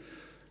it.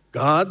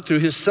 God, through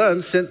his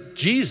son, sent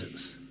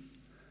Jesus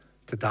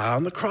to die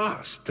on the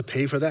cross to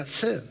pay for that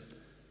sin.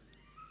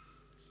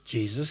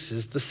 Jesus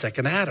is the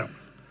second Adam,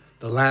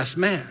 the last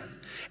man.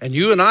 And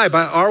you and I,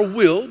 by our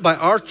will, by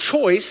our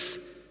choice,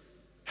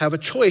 have a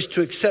choice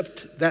to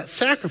accept that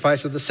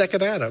sacrifice of the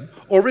second Adam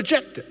or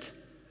reject it.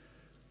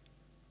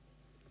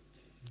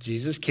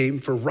 Jesus came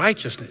for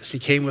righteousness. He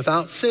came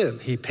without sin.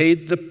 He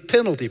paid the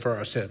penalty for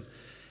our sin.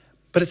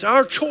 But it's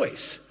our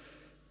choice.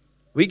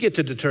 We get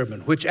to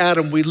determine which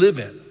Adam we live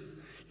in.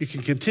 You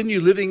can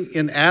continue living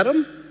in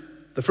Adam,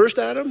 the first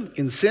Adam,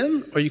 in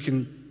sin, or you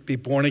can be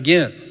born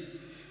again.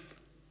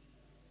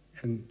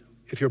 And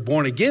if you're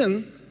born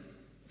again,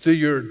 through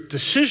your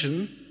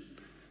decision,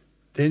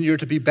 then you're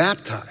to be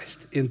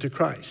baptized into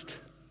Christ.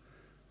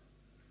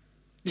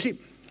 You see,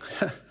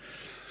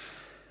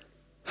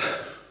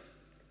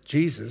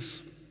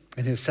 Jesus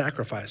and his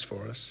sacrifice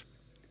for us,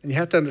 and you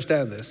have to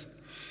understand this,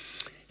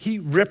 he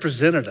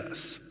represented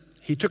us.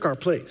 He took our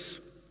place.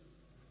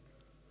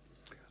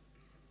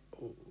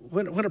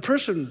 When a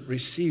person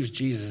receives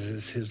Jesus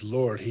as his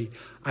Lord, he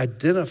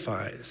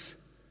identifies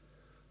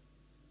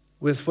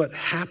with what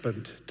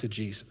happened to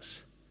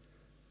Jesus.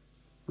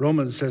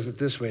 Romans says it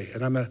this way,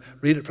 and I'm going to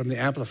read it from the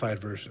Amplified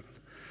Version.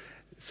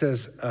 It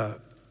says,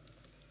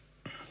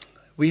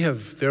 we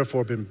have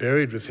therefore been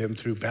buried with him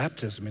through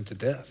baptism into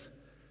death,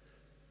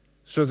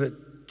 so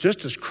that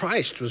just as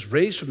Christ was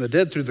raised from the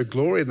dead through the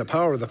glory and the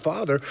power of the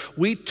Father,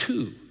 we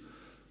too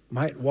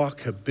might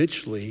walk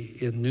habitually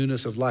in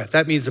newness of life.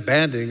 That means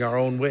abandoning our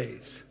own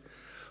ways.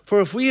 For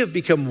if we have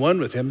become one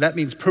with him, that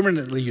means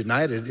permanently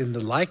united in the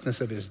likeness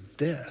of his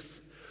death.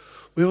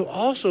 We will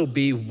also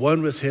be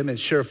one with him and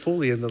share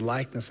fully in the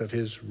likeness of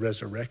his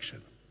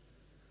resurrection.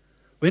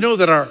 We know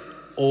that our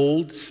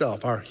old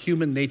self, our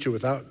human nature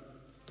without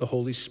the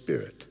Holy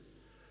Spirit,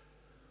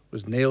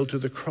 was nailed to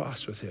the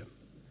cross with him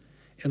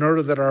in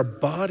order that our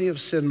body of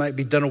sin might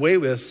be done away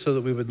with so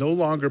that we would no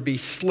longer be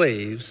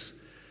slaves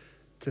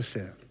to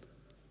sin.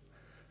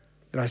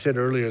 And I said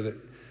earlier that,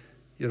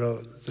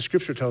 the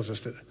scripture tells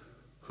us that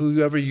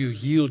whoever you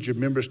yield your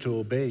members to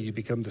obey, you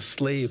become the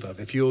slave of.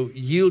 If you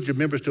yield your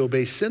members to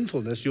obey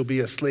sinfulness, you'll be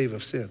a slave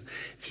of sin.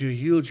 If you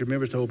yield your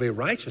members to obey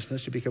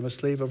righteousness, you become a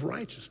slave of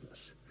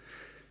righteousness.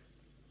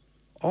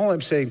 All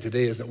I'm saying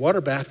today is that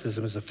water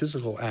baptism is a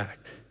physical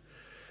act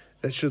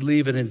that should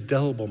leave an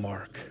indelible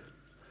mark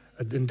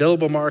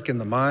in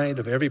the mind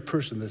of every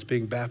person that's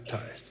being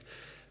baptized,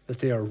 that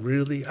they are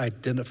really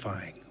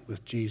identifying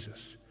with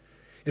Jesus.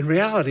 In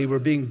reality, we're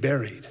being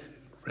buried,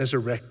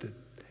 resurrected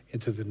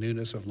into the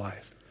newness of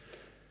life.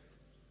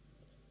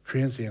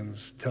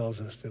 Corinthians tells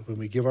us that when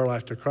we give our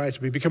life to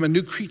Christ, we become a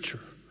new creature.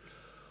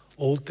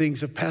 Old things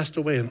have passed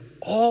away and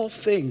all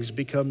things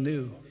become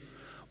new.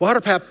 Water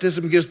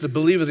baptism gives the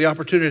believer the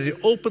opportunity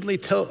to openly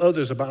tell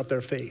others about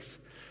their faith,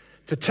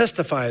 to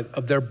testify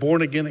of their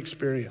born-again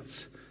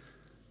experience.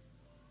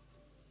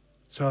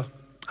 So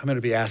I'm going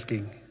to be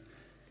asking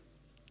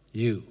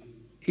you,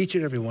 each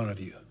and every one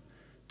of you,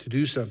 to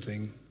do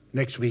something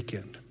next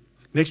weekend.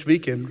 Next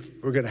weekend,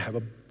 we're going to have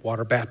a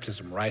water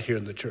baptism right here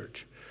in the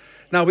church.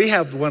 Now, we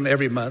have one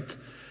every month,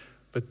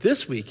 but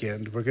this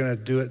weekend, we're going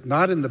to do it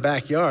not in the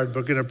backyard,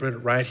 we're going to put it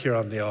right here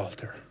on the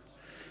altar.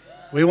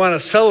 We want to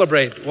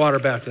celebrate water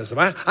baptism.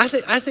 I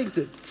think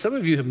that some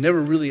of you have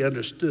never really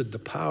understood the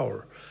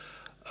power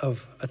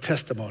of a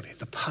testimony,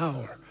 the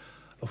power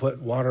of what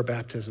water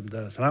baptism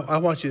does. And I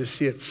want you to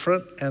see it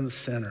front and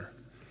center.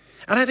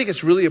 And I think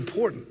it's really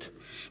important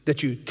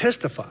that you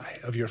testify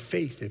of your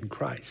faith in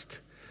Christ.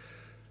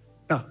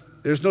 Now,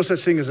 there's no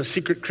such thing as a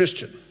secret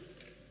Christian.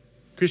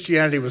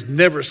 Christianity was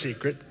never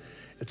secret.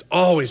 It's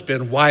always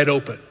been wide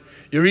open.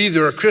 You're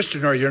either a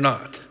Christian or you're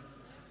not.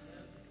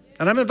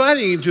 And I'm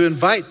inviting you to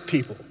invite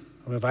people.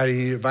 I'm inviting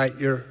you to invite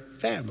your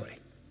family.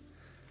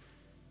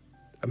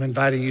 I'm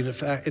inviting you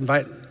to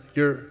invite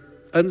your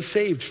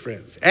unsaved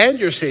friends and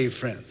your saved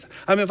friends.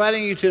 I'm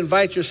inviting you to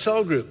invite your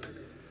cell group.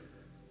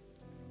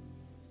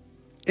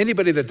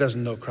 Anybody that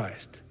doesn't know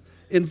Christ,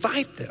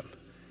 invite them.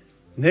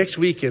 Next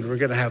weekend, we're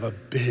going to have a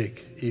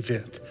big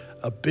event,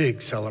 a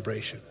big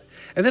celebration.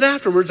 And then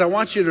afterwards, I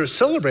want you to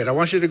celebrate. I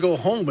want you to go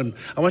home, and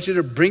I want you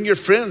to bring your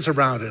friends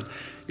around and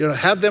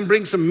have them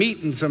bring some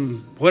meat and some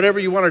whatever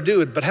you want to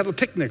do, but have a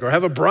picnic or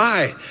have a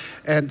braai.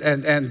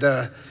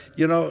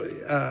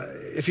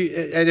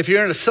 If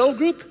you're in a cell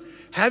group,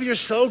 have your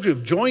cell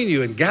group join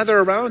you and gather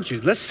around you.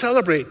 Let's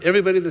celebrate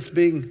everybody that's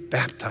being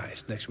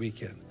baptized next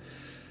weekend.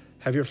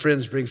 Have your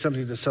friends bring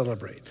something to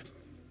celebrate.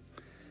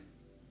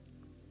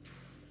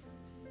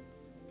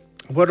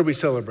 What are we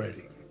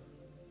celebrating?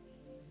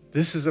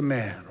 This is a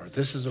man or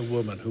this is a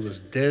woman who was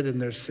dead in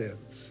their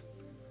sins,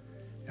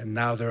 and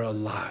now they're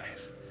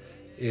alive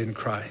in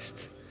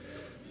Christ.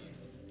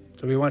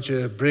 So we want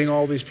you to bring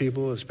all these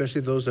people,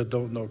 especially those that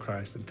don't know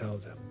Christ, and tell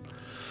them.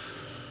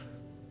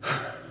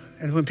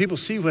 And when people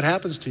see what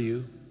happens to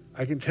you,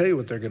 I can tell you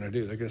what they're going to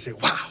do. They're going to say,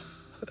 wow,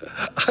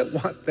 I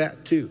want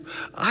that too.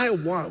 I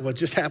want what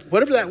just happened.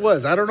 Whatever that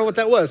was, I don't know what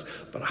that was,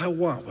 but I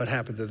want what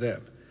happened to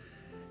them.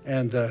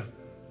 And there's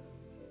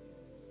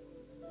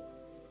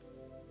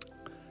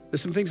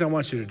some things I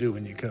want you to do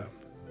when you come.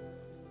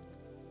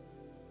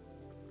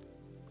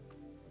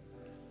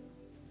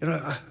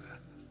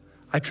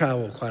 I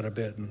travel quite a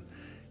bit, and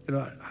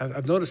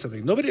I've noticed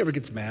something. Nobody ever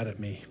gets mad at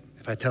me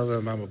if I tell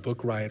them I'm a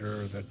book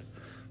writer, or that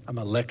I'm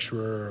a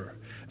lecturer, or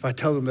if I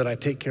tell them that I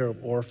take care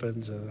of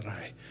orphans, or that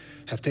I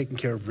have taken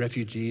care of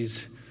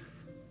refugees.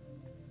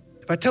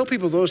 If I tell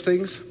people those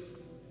things,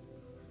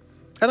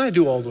 and I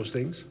do all those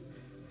things,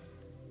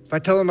 if I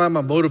tell them I'm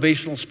a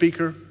motivational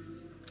speaker,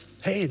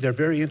 hey, they're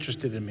very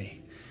interested in me.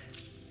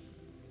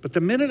 But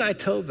the minute I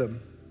tell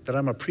them that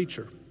I'm a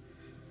preacher,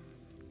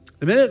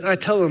 the minute I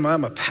tell them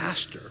I'm a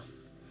pastor,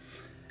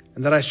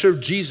 and that I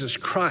serve Jesus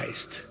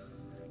Christ,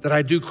 that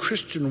I do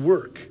Christian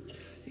work,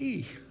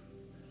 the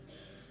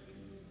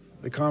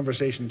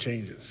conversation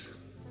changes.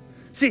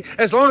 See,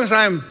 as long as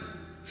I'm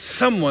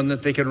someone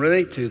that they can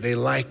relate to, they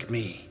like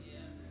me.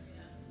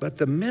 But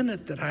the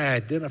minute that I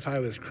identify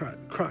with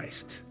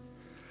Christ,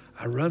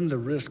 I run the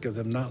risk of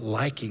them not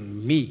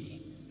liking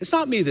me. It's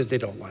not me that they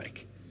don't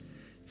like.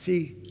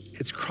 See,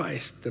 it's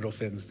Christ that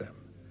offends them.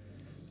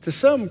 To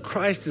some,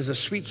 Christ is a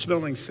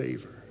sweet-smelling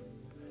savor.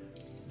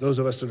 Those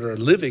of us that are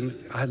living,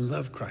 I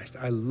love Christ.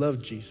 I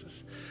love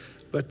Jesus.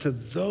 But to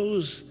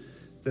those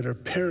that are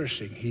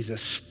perishing, he's a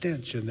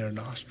stench in their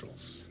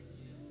nostrils.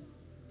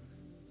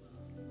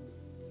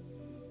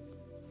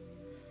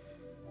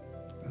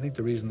 I think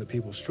the reason that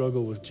people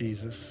struggle with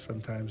Jesus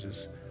sometimes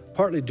is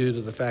partly due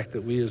to the fact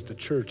that we as the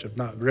church have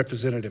not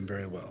represented him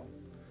very well.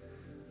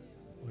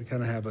 We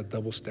kind of have a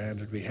double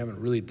standard. We haven't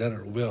really done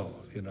it well,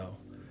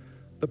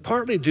 But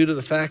partly due to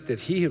the fact that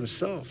he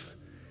himself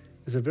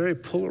is a very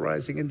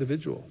polarizing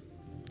individual,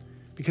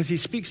 because he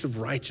speaks of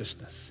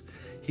righteousness.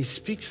 He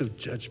speaks of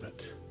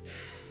judgment.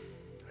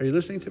 Are you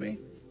listening to me?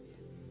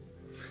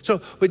 So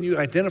when you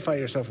identify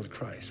yourself with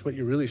Christ, what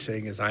you're really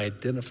saying is, I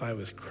identify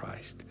with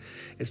Christ.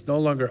 It's no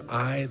longer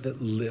I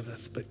that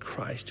liveth, but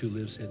Christ who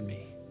lives in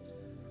me.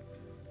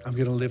 I'm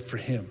going to live for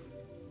him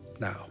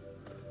now.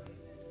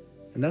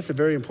 And that's a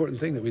very important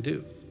thing that we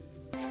do.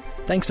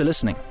 Thanks for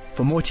listening.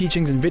 For more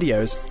teachings and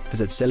videos,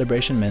 visit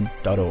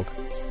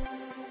celebrationmen.org.